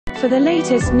For the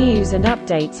latest news and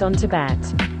updates on Tibet,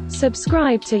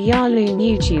 subscribe to Yarloon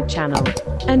YouTube channel.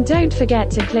 And don't forget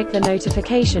to click the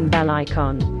notification bell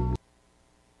icon.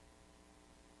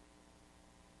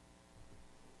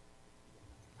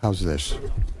 How's this?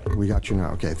 We got you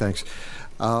now. Okay, thanks.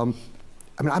 I mean,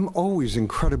 I'm always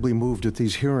incredibly moved at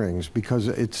these hearings because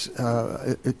it's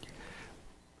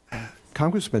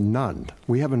Congressman Nunn.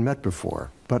 We haven't met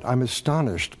before, but I'm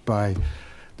astonished by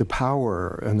the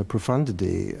power and the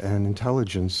profundity and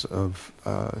intelligence of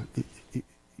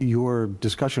your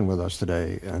discussion with us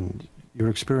today and your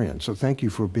experience. So thank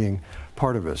you for being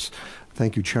part of us.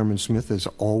 Thank you, Chairman Smith, as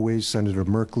always. Senator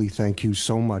Merkley, thank you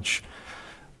so much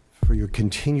for your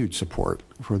continued support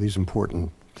for these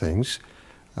important things.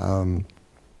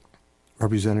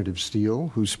 Representative Steele,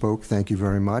 who spoke, thank you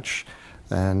very much.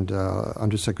 And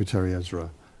Undersecretary Ezra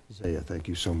Zaya, thank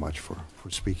you so much for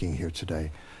speaking here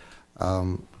today.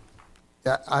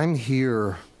 I'm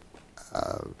here,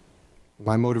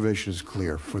 my motivation is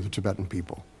clear for the Tibetan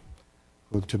people,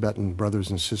 for the Tibetan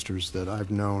brothers and sisters that I've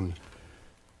known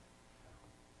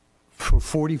for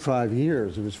 45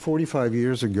 years. It was 45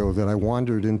 years ago that I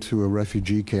wandered into a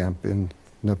refugee camp in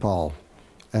Nepal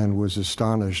and was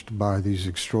astonished by these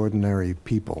extraordinary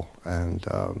people. And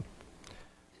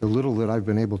the little that I've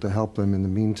been able to help them in the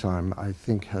meantime, I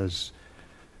think has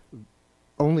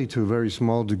only to a very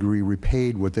small degree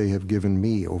repaid what they have given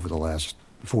me over the last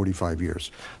 45 years.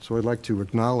 So I'd like to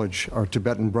acknowledge our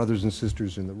Tibetan brothers and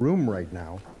sisters in the room right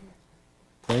now.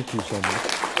 Thank you so much.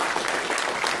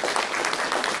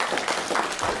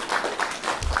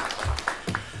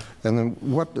 And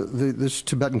then this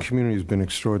Tibetan community has been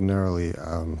extraordinarily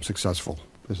successful,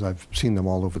 as I've seen them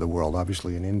all over the world,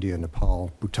 obviously in India,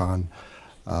 Nepal, Bhutan,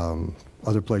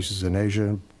 other places in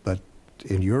Asia, but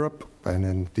in Europe and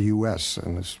in the U.S.,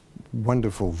 and this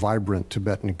wonderful, vibrant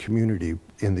Tibetan community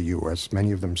in the U.S.,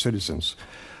 many of them citizens,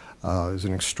 is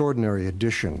an extraordinary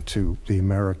addition to the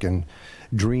American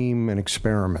dream and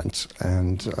experiment.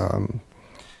 And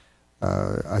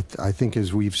I think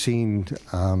as we've seen,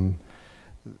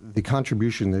 the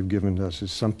contribution they've given us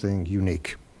is something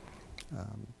unique.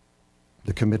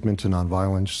 The commitment to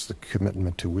nonviolence, the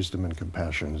commitment to wisdom and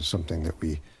compassion is something that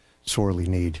we sorely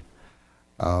need.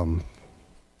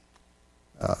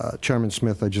 Chairman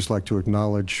Smith, I'd just like to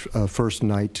acknowledge First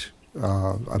Night,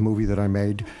 a movie that I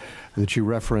made that you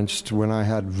referenced when I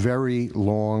had very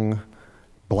long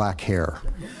black hair.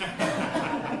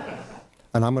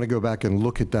 And I'm going to go back and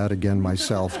look at that again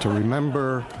myself to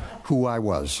remember who I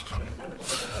was.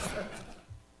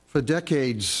 For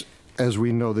decades, as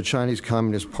we know, the Chinese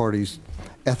Communist Party's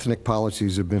ethnic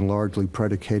policies have been largely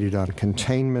predicated on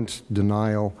containment,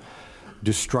 denial,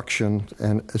 destruction,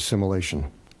 and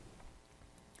assimilation.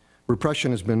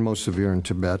 Repression has been most severe in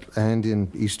Tibet and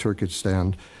in East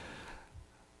Turkestan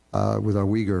with our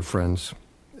Uyghur friends.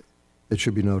 It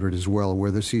should be noted as well,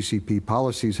 where the CCP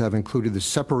policies have included the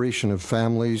separation of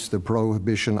families, the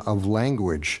prohibition of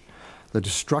language, the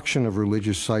destruction of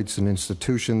religious sites and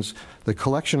institutions, the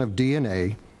collection of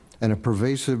DNA, and a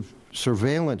pervasive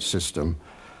surveillance system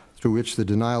through which the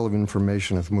denial of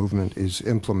information of movement is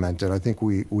implemented. I think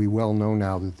we well know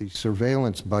now that the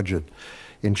surveillance budget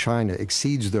in China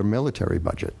exceeds their military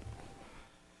budget.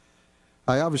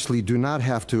 I obviously do not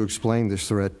have to explain this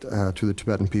threat to the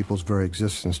Tibetan people's very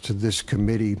existence to this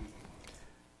committee,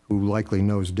 who likely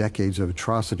knows decades of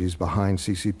atrocities behind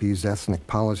CCP's ethnic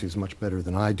policies much better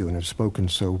than I do and have spoken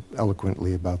so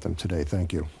eloquently about them today.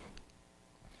 Thank you.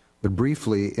 But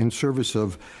briefly, in service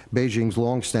of Beijing's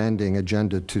long-standing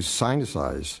agenda to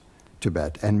Sinicize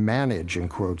Tibet and manage, in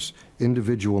quotes,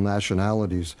 individual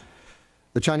nationalities,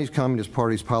 the Chinese Communist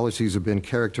Party's policies have been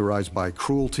characterized by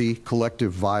cruelty,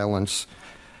 collective violence,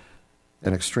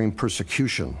 and extreme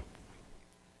persecution.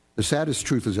 The saddest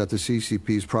truth is that the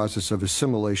CCP's process of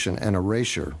assimilation and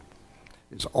erasure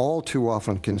is all too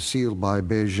often concealed by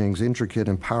Beijing's intricate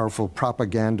and powerful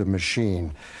propaganda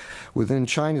machine. Within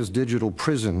China's digital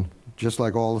prison, just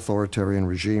like all authoritarian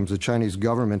regimes, the Chinese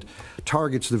government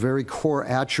targets the very core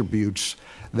attributes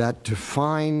that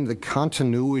define the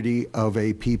continuity of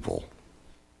a people,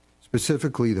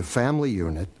 specifically the family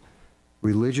unit,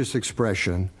 religious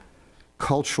expression,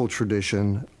 cultural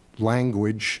tradition,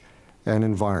 language, and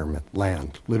environment,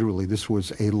 land. Literally, this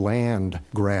was a land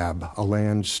grab, a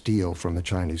land steal from the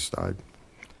Chinese side.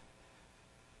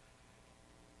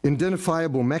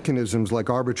 Identifiable mechanisms like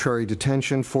arbitrary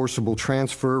detention, forcible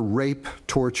transfer, rape,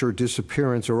 torture,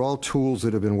 disappearance are all tools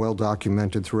that have been well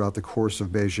documented throughout the course of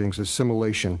Beijing's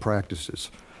assimilation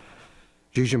practices.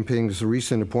 Xi Jinping's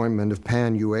recent appointment of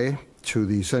Pan Yue to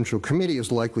the Central Committee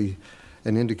is likely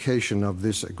an indication of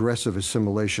this aggressive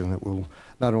assimilation that will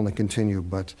not only continue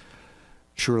but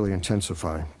surely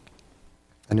intensify.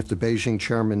 And if the Beijing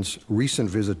chairman's recent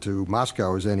visit to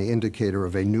Moscow is any indicator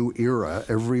of a new era,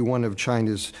 every one of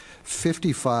China's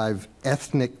 55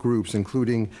 ethnic groups,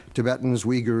 including Tibetans,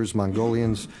 Uyghurs,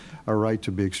 Mongolians, are right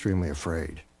to be extremely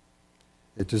afraid.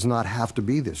 It does not have to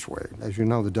be this way. As you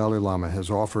know, the Dalai Lama has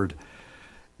offered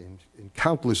in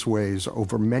countless ways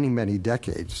over many, many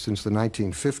decades, since the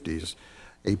 1950s,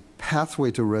 a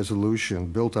pathway to resolution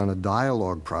built on a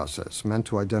dialogue process meant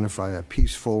to identify a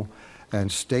peaceful and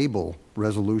stable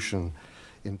resolution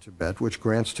in Tibet, which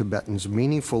grants Tibetans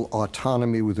meaningful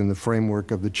autonomy within the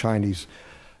framework of the Chinese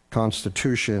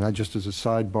Constitution. Just as a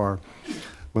sidebar,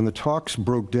 when the talks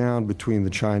broke down between the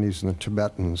Chinese and the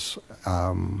Tibetans,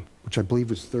 which I believe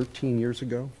was 13 years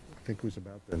ago, I think it was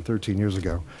about then, 13 years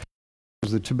ago,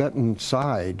 the Tibetan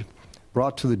side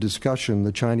brought to the discussion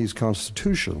the Chinese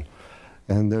Constitution,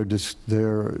 and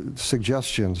their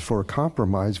suggestions for a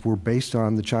compromise were based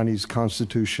on the Chinese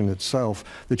Constitution itself.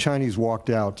 The Chinese walked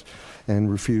out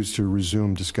and refused to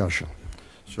resume discussion.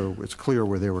 So it's clear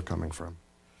where they were coming from.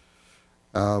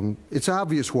 It's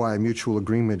obvious why mutual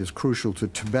agreement is crucial to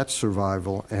Tibet's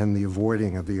survival and the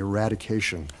avoiding of the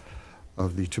eradication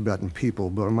of the Tibetan people,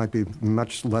 but it might be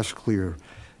much less clear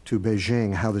to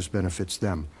Beijing how this benefits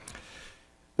them.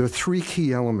 There are three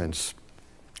key elements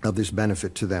of this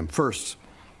benefit to them. First,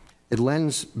 it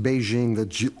lends Beijing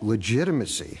the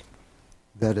legitimacy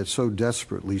that it so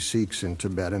desperately seeks in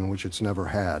Tibet and which it's never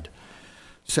had.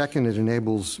 Second, it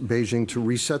enables Beijing to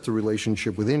reset the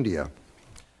relationship with India.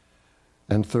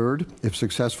 And third, if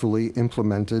successfully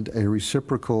implemented, a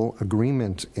reciprocal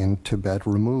agreement in Tibet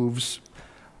removes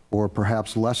or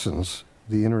perhaps lessens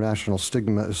the international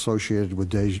stigma associated with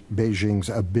Beijing's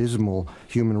abysmal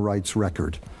human rights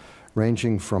record,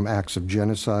 ranging from acts of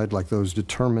genocide like those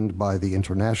determined by the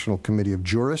International Committee of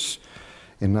Jurists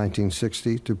in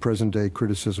 1960 to present-day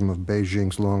criticism of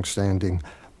Beijing's long-standing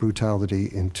brutality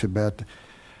in Tibet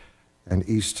and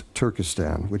East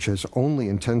Turkestan, which has only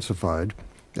intensified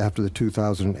after the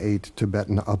 2008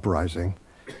 Tibetan uprising,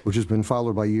 which has been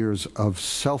followed by years of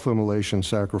self-immolation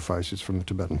sacrifices from the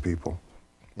Tibetan people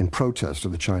in protest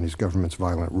of the Chinese government's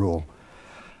violent rule.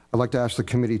 I'd like to ask the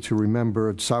committee to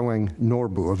remember Tsawang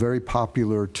Norbu, a very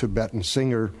popular Tibetan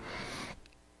singer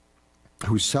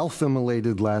who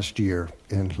self-immolated last year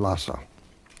in Lhasa,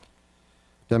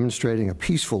 demonstrating a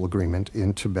peaceful agreement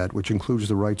in Tibet, which includes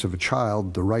the rights of a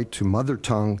child, the right to mother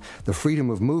tongue, the freedom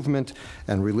of movement,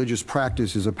 and religious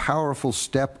practice, is a powerful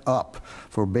step up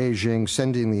for Beijing,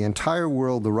 sending the entire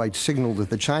world the right signal that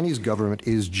the Chinese government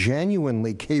is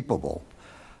genuinely capable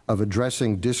of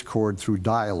addressing discord through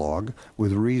dialogue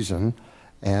with reason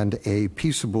and a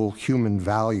peaceable human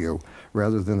value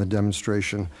rather than the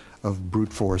demonstration of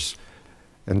brute force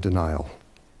and denial.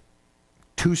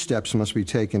 Two steps must be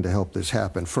taken to help this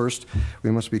happen. First,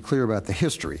 we must be clear about the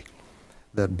history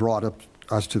that brought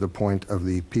us to the point of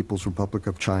the People's Republic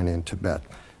of China in Tibet.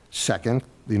 Second,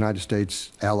 the United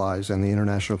States, allies, and the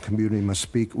international community must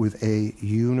speak with a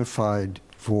unified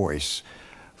voice.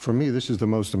 For me, this is the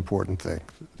most important thing.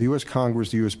 The U.S.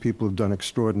 Congress, the U.S. people have done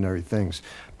extraordinary things,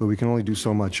 but we can only do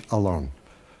so much alone.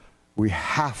 We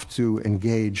have to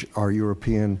engage our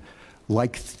European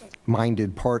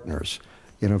like-minded partners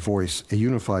in a voice, a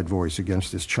unified voice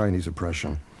against this Chinese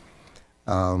oppression.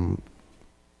 For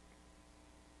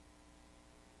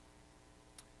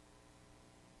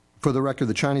the record,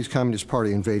 the Chinese Communist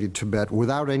Party invaded Tibet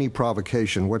without any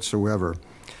provocation whatsoever,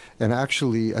 and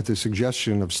actually at the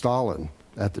suggestion of Stalin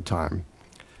at the time,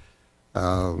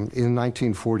 in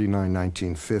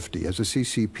 1949-1950, as the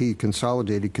CCP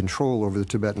consolidated control over the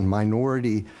Tibetan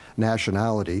minority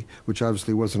nationality, which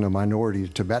obviously wasn't a minority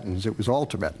of Tibetans, it was all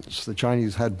Tibetans. The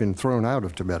Chinese had been thrown out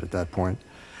of Tibet at that point.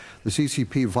 The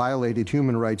CCP violated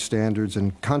human rights standards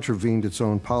and contravened its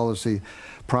own policy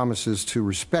promises to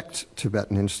respect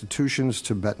Tibetan institutions,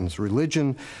 Tibetans'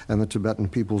 religion, and the Tibetan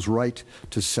people's right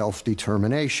to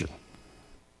self-determination.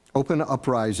 Open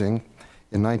uprising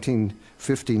in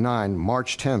 1959,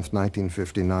 March 10th,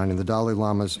 1959, in the Dalai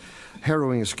Lama's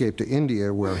harrowing escape to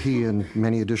India, where he and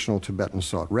many additional Tibetans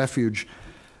sought refuge,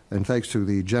 and thanks to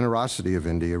the generosity of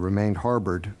India, remained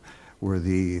harbored, where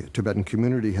the Tibetan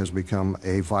community has become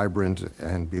a vibrant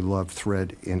and beloved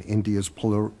thread in India's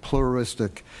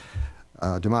pluralistic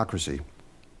democracy.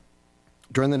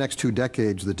 During the next 2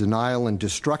 decades, the denial and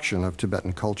destruction of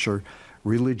Tibetan culture,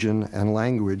 religion, and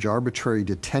language, arbitrary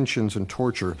detentions and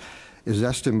torture is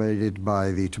estimated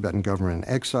by the Tibetan government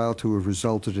in exile to have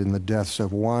resulted in the deaths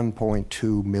of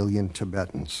 1.2 million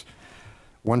Tibetans,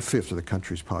 1/5 of the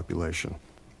country's population.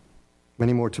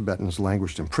 Many more Tibetans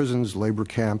languished in prisons, labor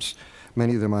camps.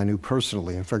 Many of them I knew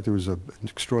personally. In fact, there was an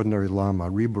extraordinary Lama,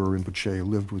 Rinpoche Rinpoche, who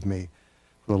lived with me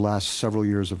for the last several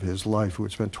years of his life, who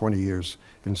had spent 20 years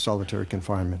in solitary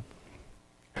confinement.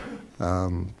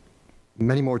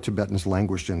 Many more Tibetans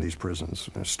languished in these prisons.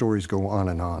 Stories go on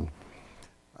and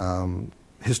on.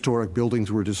 Historic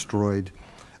buildings were destroyed,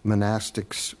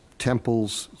 monastics,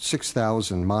 temples,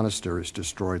 6,000 monasteries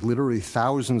destroyed, literally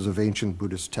thousands of ancient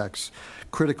Buddhist texts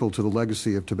critical to the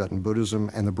legacy of Tibetan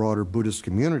Buddhism and the broader Buddhist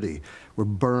community were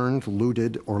burned,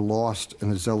 looted, or lost in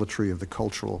the zealotry of the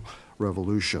Cultural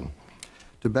Revolution.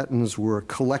 Tibetans were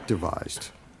collectivized,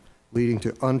 leading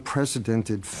to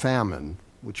unprecedented famine,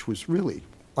 which was really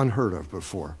unheard of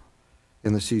before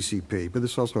in the CCP. But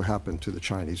this also happened to the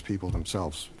Chinese people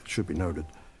themselves, it should be noted.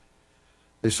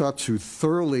 They sought to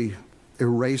thoroughly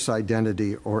erase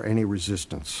identity or any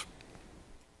resistance.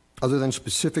 Other than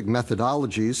specific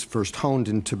methodologies, first honed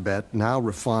in Tibet, now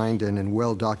refined and in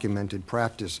well-documented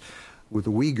practice with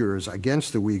the Uyghurs,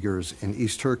 against the Uyghurs in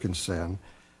East Turkestan,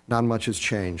 not much has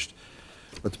changed.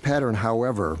 But the pattern,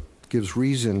 however, gives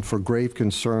reason for grave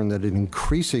concern that it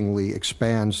increasingly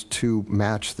expands to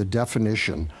match the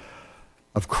definition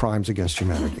of crimes against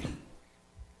humanity.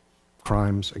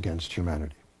 Crimes against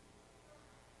humanity.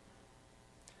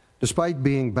 Despite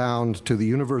being bound to the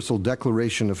Universal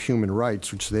Declaration of Human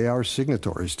Rights, which they are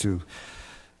signatories to,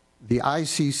 the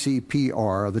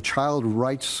ICCPR, the Child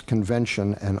Rights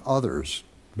Convention, and others,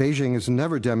 Beijing has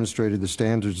never demonstrated the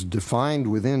standards defined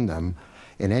within them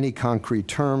in any concrete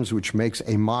terms, which makes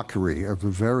a mockery of the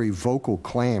very vocal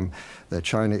claim that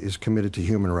China is committed to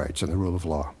human rights and the rule of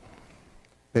law.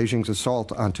 Beijing's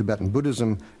assault on Tibetan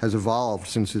Buddhism has evolved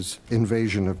since its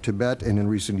invasion of Tibet, and in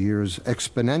recent years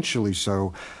exponentially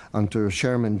so under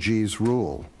Chairman Gere's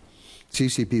rule.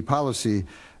 CCP policy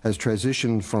has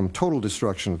transitioned from total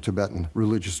destruction of Tibetan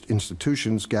religious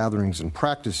institutions, gatherings, and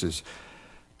practices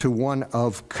to one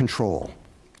of control,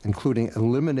 including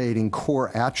eliminating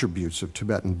core attributes of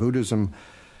Tibetan Buddhism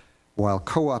while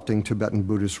co-opting Tibetan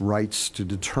Buddhist rights to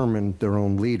determine their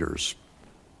own leaders.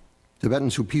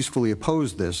 Tibetans who peacefully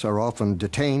oppose this are often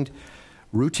detained,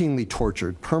 routinely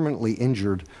tortured, permanently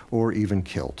injured, or even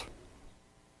killed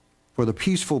for the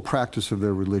peaceful practice of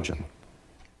their religion.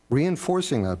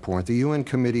 Reinforcing that point, the UN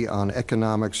Committee on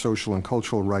Economic, Social, and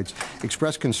Cultural Rights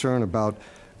expressed concern about,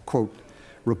 quote,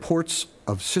 reports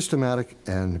of systematic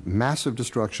and massive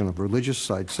destruction of religious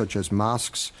sites such as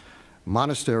mosques,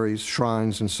 monasteries,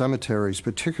 shrines, and cemeteries,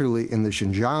 particularly in the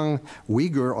Xinjiang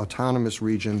Uyghur Autonomous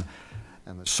Region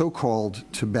and the so-called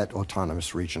Tibet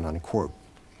Autonomous Region, unquote.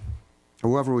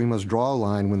 However, we must draw a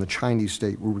line when the Chinese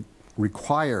state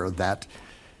require that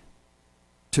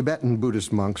Tibetan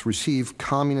Buddhist monks receive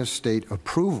communist state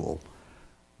approval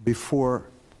before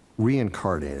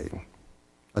reincarnating,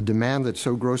 a demand that's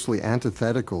so grossly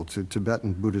antithetical to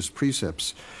Tibetan Buddhist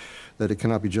precepts that it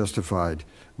cannot be justified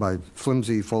by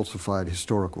flimsy, falsified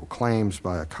historical claims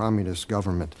by a communist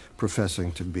government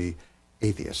professing to be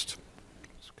atheist.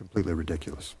 It's completely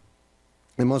ridiculous.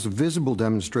 The most visible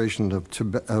demonstration of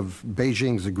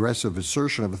Beijing's aggressive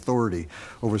assertion of authority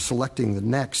over selecting the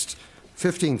next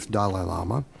 15th Dalai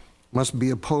Lama must be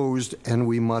opposed, and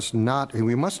we must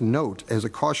note as a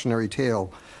cautionary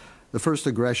tale the first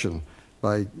aggression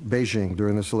by Beijing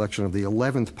during the selection of the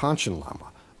 11th Panchen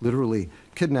Lama, literally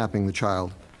kidnapping the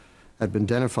child, had been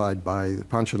identified by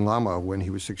Panchen Lama when he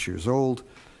was 6 years old,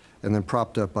 and then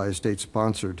propped up by a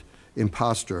state-sponsored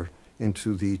imposter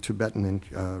into the Tibetan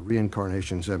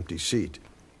reincarnation's empty seat.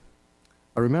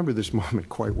 I remember this moment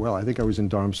quite well. I think I was in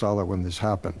Dharamsala when this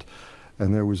happened,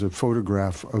 and there was a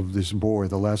photograph of this boy,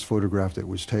 the last photograph that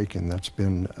was taken, that's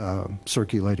been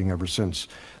circulating ever since.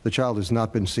 The child has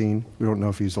not been seen. We don't know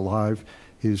if he's alive.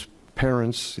 His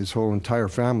parents, his whole entire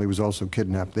family was also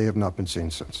kidnapped. They have not been seen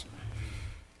since.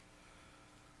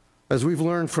 As we've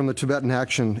learned from the Tibetan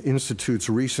Action Institute's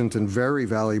recent and very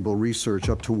valuable research,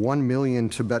 up to 1 million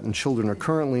Tibetan children are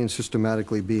currently and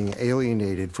systematically being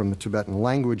alienated from the Tibetan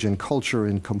language and culture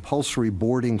in compulsory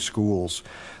boarding schools.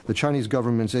 The Chinese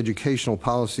government's educational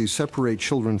policies separate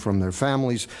children from their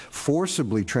families,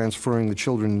 forcibly transferring the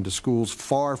children into schools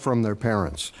far from their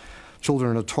parents.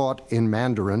 Children are taught in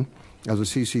Mandarin, as the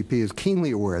CCP is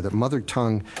keenly aware that mother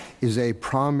tongue is a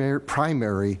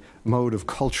primary mode of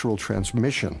cultural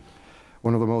transmission,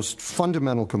 one of the most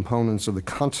fundamental components of the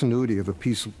continuity of a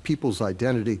people's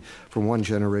identity from one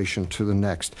generation to the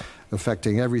next,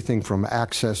 affecting everything from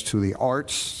access to the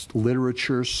arts,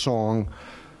 literature, song,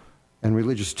 and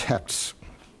religious texts.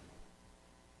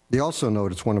 They also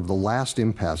note it's one of the last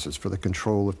impasses for the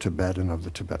control of Tibet and of the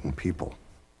Tibetan people.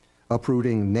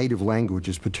 Uprooting native language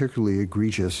is particularly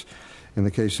egregious in the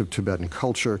case of Tibetan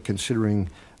culture, considering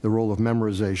the role of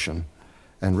memorization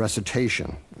and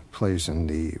recitation it plays in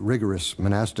the rigorous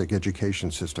monastic education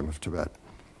system of Tibet.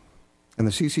 And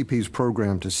the CCP's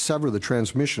program to sever the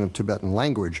transmission of Tibetan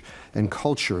language and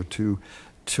culture to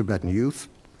Tibetan youth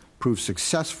proves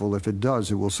successful. If it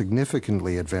does, it will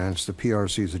significantly advance the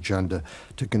PRC's agenda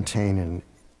to contain and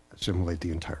assimilate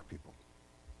the entire people.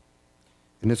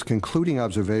 In its concluding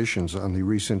observations on the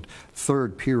recent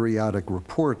third periodic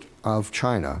report of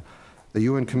China, the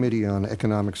UN Committee on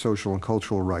Economic, Social, and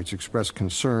Cultural Rights expressed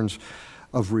concerns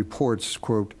of reports,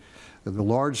 quote, the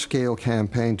large-scale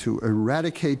campaign to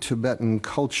eradicate Tibetan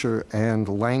culture and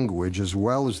language, as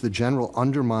well as the general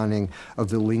undermining of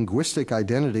the linguistic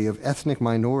identity of ethnic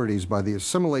minorities by the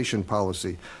assimilation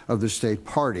policy of the state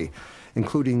party,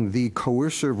 including the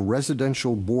coercive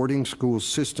residential boarding school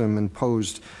system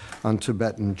imposed on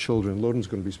Tibetan children. Loden's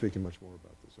going to be speaking much more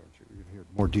about this, aren't you? You're going to hear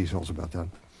more details about that.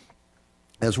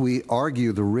 As we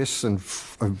argue the risks and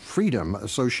freedom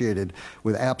associated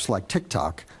with apps like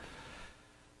TikTok,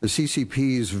 the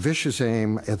CCP's vicious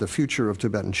aim at the future of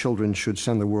Tibetan children should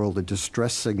send the world a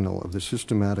distress signal of the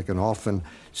systematic and often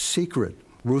secret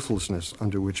ruthlessness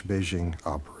under which Beijing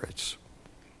operates.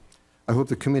 I hope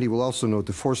the committee will also note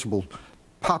the forcible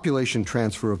population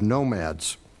transfer of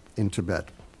nomads in Tibet.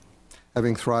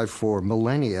 Having thrived for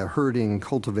millennia, herding and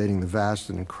cultivating the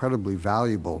vast and incredibly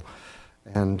valuable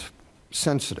and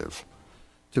sensitive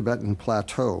Tibetan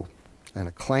plateau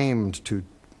and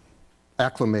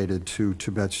acclimated to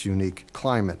Tibet's unique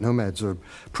climate. Nomads are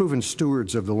proven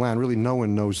stewards of the land. Really, no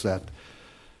one knows that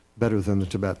better than the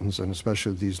Tibetans, and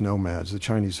especially these nomads. The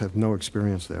Chinese have no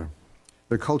experience there.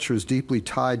 Their culture is deeply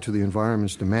tied to the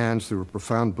environment's demands through a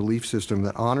profound belief system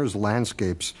that honors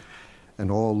landscapes and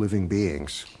all living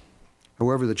beings.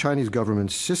 However, the Chinese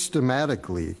government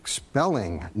systematically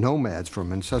expelling nomads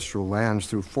from ancestral lands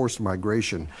through forced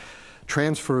migration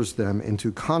transfers them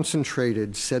into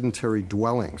concentrated sedentary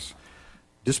dwellings.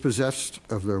 Dispossessed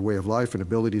of their way of life and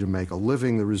ability to make a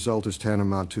living, the result is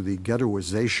tantamount to the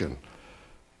ghettoization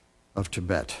of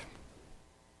Tibet.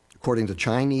 According to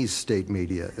Chinese state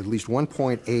media, at least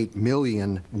 1.8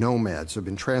 million nomads have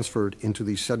been transferred into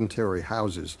these sedentary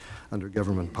houses under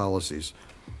government policies.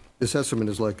 This estimate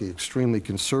is likely extremely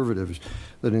conservative,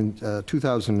 that in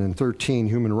 2013,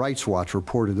 Human Rights Watch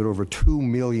reported that over 2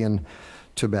 million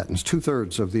Tibetans,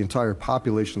 two-thirds of the entire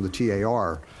population of the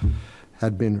TAR,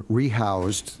 had been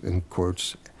rehoused, in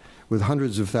quotes, with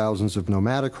hundreds of thousands of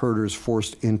nomadic herders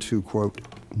forced into, quote,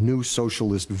 new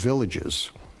socialist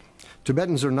villages.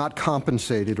 Tibetans are not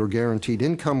compensated or guaranteed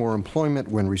income or employment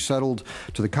when resettled.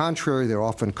 To the contrary, they're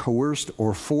often coerced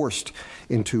or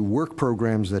into work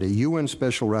programs that a UN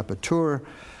special rapporteur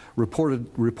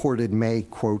reported may,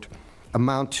 quote,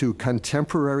 amount to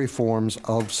contemporary forms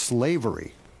of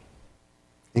slavery,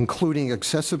 including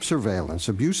excessive surveillance,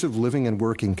 abusive living and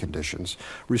working conditions,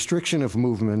 restriction of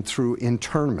movement through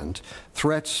internment,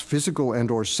 threats, physical and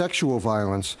or sexual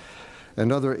violence,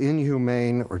 and other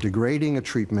inhumane or degrading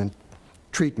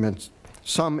treatment.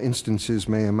 Some instances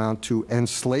may amount to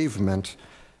enslavement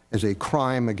as a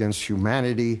crime against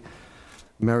humanity,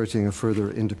 meriting a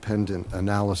further independent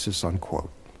analysis,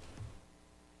 unquote.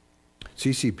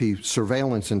 CCP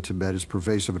surveillance in Tibet is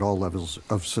pervasive at all levels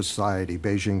of society.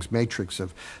 Beijing's matrix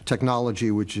of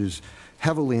technology, which is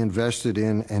heavily invested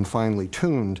in and finely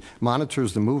tuned,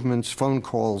 monitors the movements, phone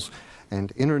calls,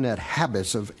 and internet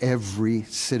habits of every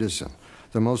citizen.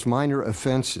 The most minor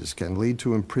offenses can lead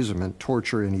to imprisonment,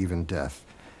 torture, and even death.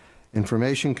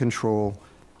 Information control,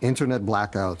 internet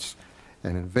blackouts,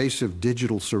 and invasive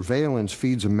digital surveillance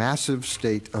feeds a massive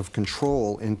state of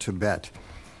control in Tibet,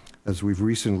 as we've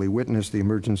recently witnessed the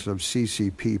emergence of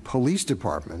CCP police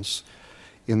departments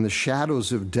in the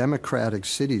shadows of democratic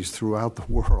cities throughout the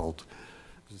world.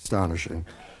 It's astonishing.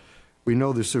 We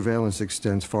know the surveillance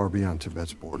extends far beyond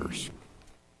Tibet's borders.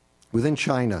 Within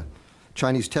China,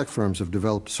 Chinese tech firms have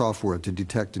developed software to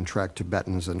detect and track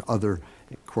Tibetans and other,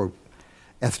 quote,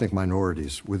 ethnic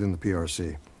minorities within the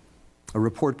PRC. A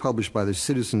report published by the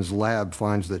Citizens Lab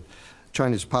finds that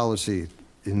China's policy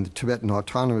in the Tibetan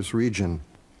Autonomous Region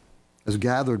has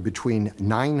gathered between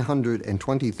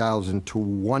 920,000 to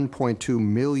 1.2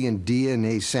 million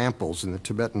DNA samples in the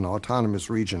Tibetan Autonomous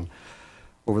Region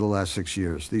over the last 6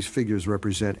 years. These figures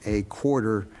represent a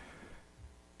quarter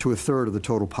to a third of the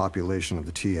total population of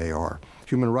the TAR.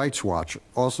 Human Rights Watch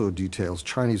also details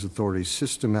Chinese authorities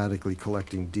systematically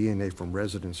collecting DNA from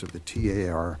residents of the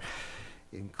TAR,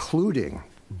 including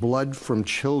blood from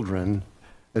children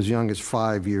as young as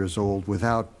 5 years old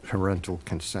without parental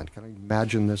consent. Can you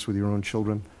imagine this with your own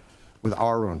children? with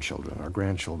our own children, our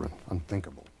grandchildren.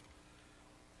 Unthinkable.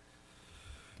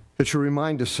 It should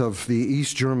remind us of the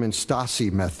East German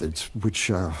Stasi methods,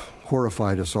 which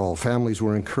horrified us all. Families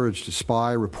were encouraged to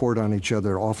spy, report on each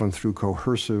other, often through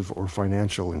coercive or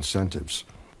financial incentives.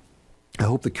 I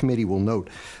hope the committee will note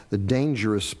the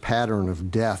dangerous pattern of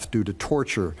death due to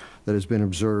torture that has been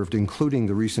observed, including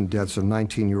the recent deaths of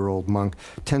 19-year-old monk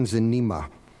Tenzin Nyima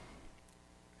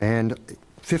and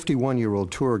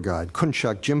 51-year-old tour guide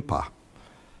Kunchak Jimpa.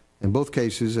 In both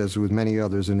cases, as with many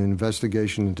others, an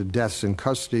investigation into deaths in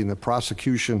custody and the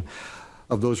prosecution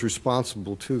of those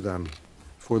responsible to them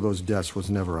for those deaths was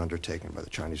never undertaken by the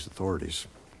Chinese authorities.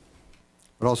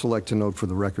 I'd also like to note for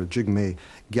the record Jigme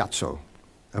Gyatso,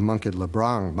 a monk at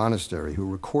Labrang Monastery, who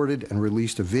recorded and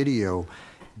released a video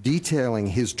detailing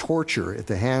his torture at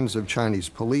the hands of Chinese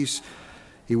police.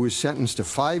 He was sentenced to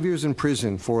 5 years in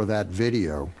prison for that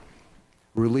video,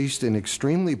 released in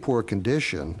extremely poor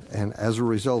condition, and as a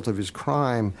result of his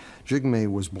crime, Jigme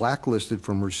was blacklisted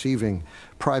from receiving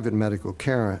private medical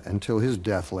care until his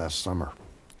death last summer.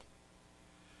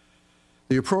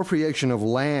 The appropriation of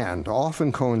land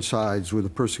often coincides with the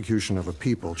persecution of a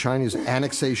people. China's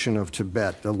annexation of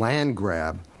Tibet, the land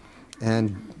grab,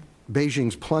 and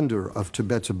Beijing's plunder of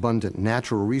Tibet's abundant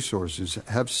natural resources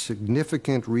have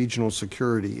significant regional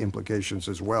security implications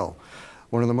as well.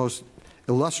 One of the most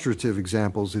illustrative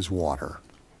examples is water.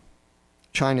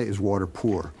 China is water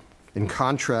poor. In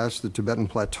contrast, the Tibetan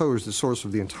Plateau is the source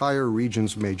of the entire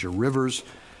region's major rivers.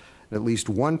 At least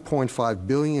 1.5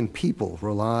 billion people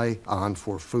rely on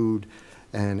for food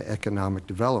and economic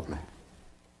development.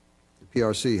 The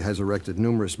PRC has erected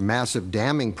numerous massive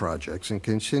damming projects and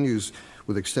continues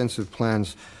with extensive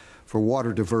plans for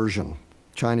water diversion.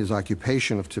 China's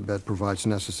occupation of Tibet provides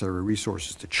necessary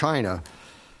resources to China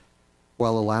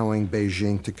while allowing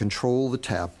Beijing to control the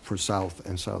tap for South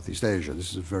and Southeast Asia.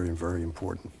 This is a very, very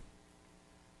important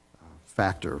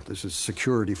factor. This is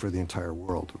security for the entire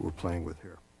world that we're playing with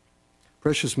here.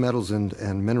 Precious metals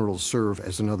and minerals serve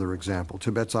as another example.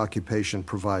 Tibet's occupation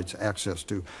provides access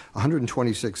to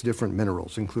 126 different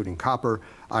minerals, including copper,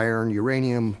 iron,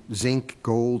 uranium, zinc,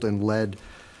 gold, and lead.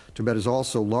 Tibet has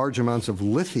also large amounts of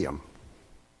lithium,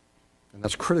 and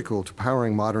that's critical to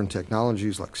powering modern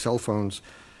technologies like cell phones,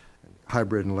 and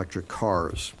hybrid and electric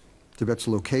cars. Tibet's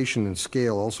location and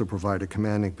scale also provide a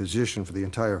commanding position for the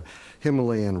entire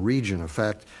Himalayan region, a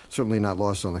fact certainly not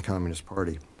lost on the Communist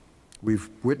Party.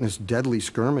 We've witnessed deadly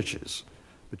skirmishes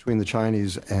between the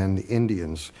Chinese and the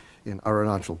Indians in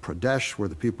Arunachal Pradesh, where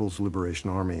the People's Liberation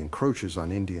Army encroaches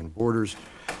on Indian borders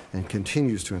and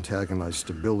continues to antagonize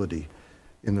stability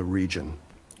in the region.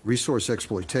 Resource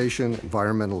exploitation,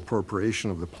 environmental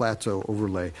appropriation of the plateau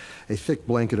overlay a thick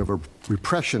blanket of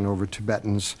repression over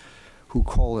Tibetans who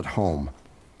call it home.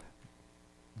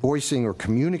 Voicing or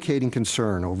communicating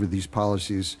concern over these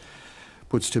policies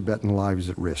puts Tibetan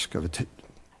lives at risk of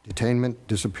detainment,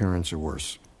 disappearance, or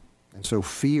worse. And so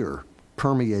fear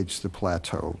permeates the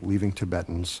plateau, leaving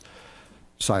Tibetans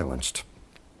silenced.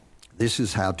 This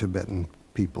is how Tibetan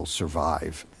people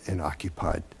survive in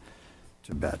occupied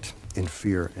Tibet, in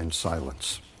fear and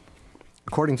silence.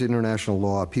 According to international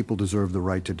law, people deserve the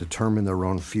right to determine their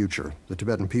own future. The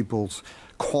Tibetan people's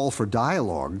call for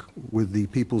dialogue with the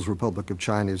People's Republic of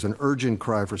China is an urgent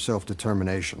cry for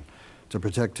self-determination to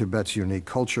protect Tibet's unique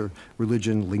culture,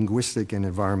 religion, linguistic, and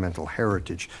environmental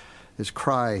heritage. This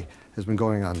cry has been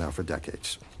going on now for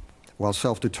decades. While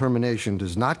self-determination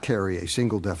does not carry a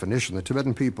single definition, the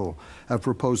Tibetan people have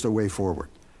proposed a way forward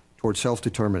towards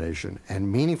self-determination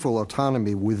and meaningful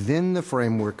autonomy within the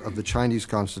framework of the Chinese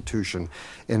Constitution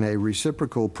in a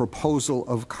reciprocal proposal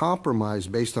of compromise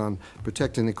based on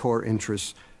protecting the core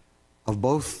interests of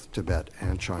both Tibet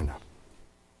and China.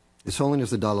 His Holiness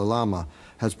the Dalai Lama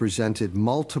has presented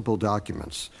multiple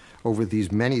documents over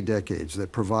these many decades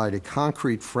that provide a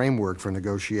concrete framework for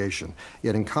negotiation.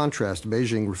 Yet in contrast,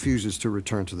 Beijing refuses to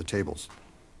return to the tables.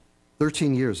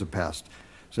 13 years have passed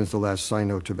since the last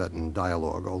Sino-Tibetan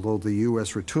dialogue, although the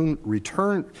U.S.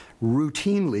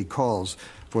 routinely calls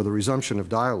for the resumption of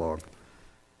dialogue.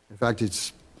 In fact,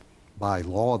 it's by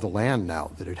law of the land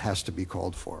now that it has to be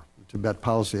called for. The Tibet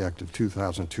Policy Act of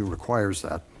 2002 requires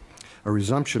that. A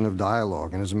resumption of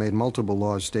dialogue, and has made multiple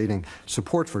laws stating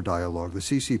support for dialogue. The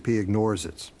CCP ignores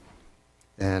it,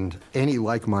 and any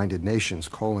like-minded nations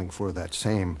calling for that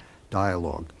same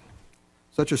dialogue.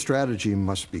 Such a strategy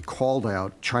must be called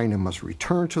out. China must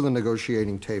return to the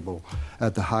negotiating table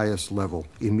at the highest level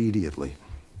immediately.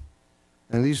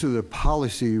 And these are the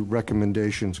policy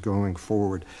recommendations going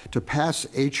forward. To pass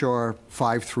H.R.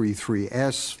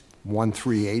 533S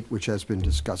 138, which has been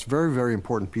discussed. Very, very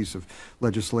important piece of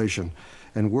legislation,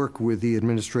 and work with the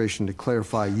administration to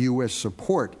clarify U.S.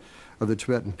 support of the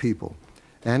Tibetan people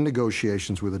and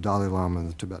negotiations with the Dalai Lama and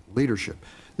the Tibetan leadership.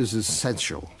 This is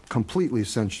essential, completely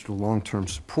essential to long-term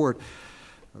support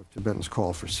of Tibetans'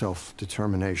 call for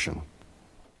self-determination.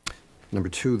 Number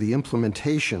two, the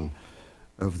implementation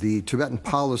of the Tibetan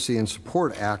Policy and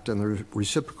Support Act and the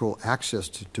Reciprocal Access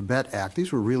to Tibet Act.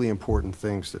 These were really important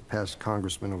things that passed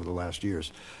Congressmen over the last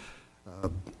years,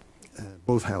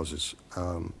 both houses.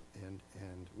 And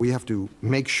we have to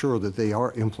make sure that they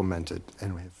are implemented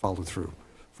and we have followed through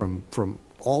from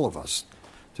all of us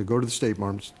to go to the State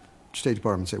Department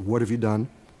and say, what have you done?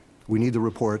 We need the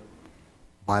report.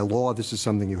 By law, this is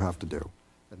something you have to do.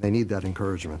 And they need that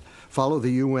encouragement. Follow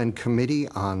the UN Committee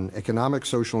on Economic,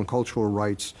 Social, and Cultural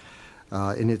Rights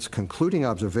in its concluding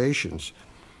observations.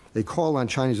 They call on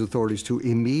Chinese authorities to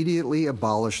immediately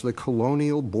abolish the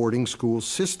colonial boarding school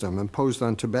system imposed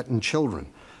on Tibetan children,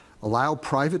 allow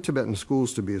private Tibetan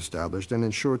schools to be established, and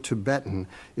ensure Tibetan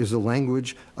is the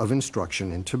language of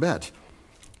instruction in Tibet.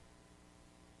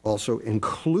 Also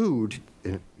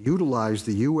utilize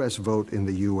the U.S. vote in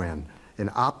the UN and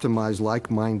optimize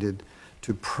like-minded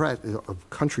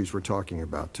countries we're talking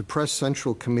about, to press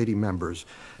Central Committee members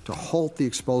to halt the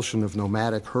expulsion of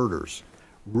nomadic herders,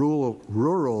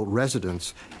 rural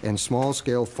residents, and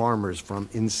small-scale farmers from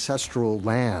ancestral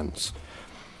lands.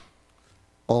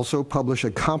 Also publish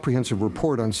a comprehensive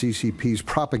report on CCP's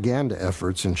propaganda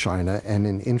efforts in China and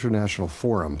in international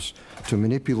forums to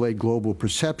manipulate global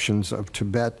perceptions of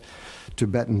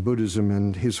Tibetan Buddhism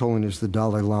and His Holiness the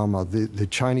Dalai Lama. The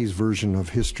Chinese version of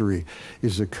history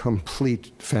is a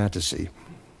complete fantasy.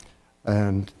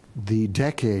 And the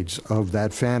decades of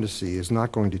that fantasy is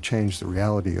not going to change the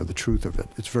reality or the truth of it.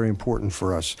 It's very important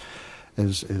for us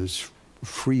as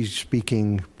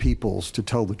free-speaking peoples to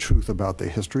tell the truth about the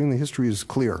history, and the history is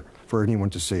clear for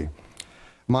anyone to see.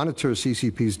 Monitor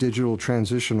CCP's digital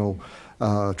transnational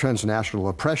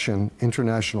oppression,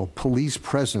 international police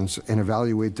presence, and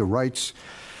evaluate the rights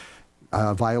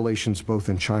violations both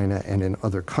in China and in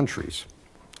other countries.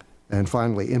 And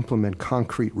finally, implement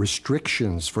concrete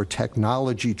restrictions for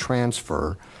technology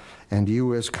transfer and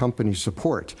U.S. company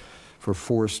support for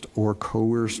forced or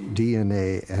coerced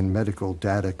DNA and medical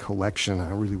data collection.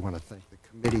 I really want to thank the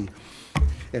committee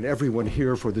and everyone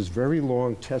here for this very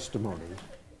long testimony.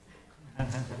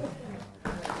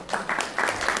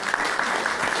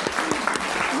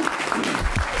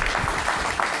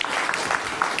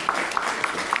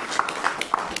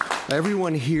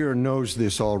 Everyone here knows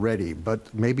this already,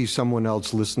 but maybe someone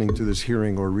else listening to this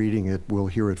hearing or reading it will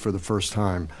hear it for the first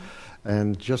time.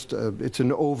 And just, it's an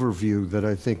overview that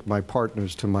I think my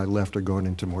partners to my left are going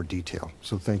into more detail.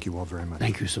 So thank you all very much.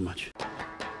 Thank you so much.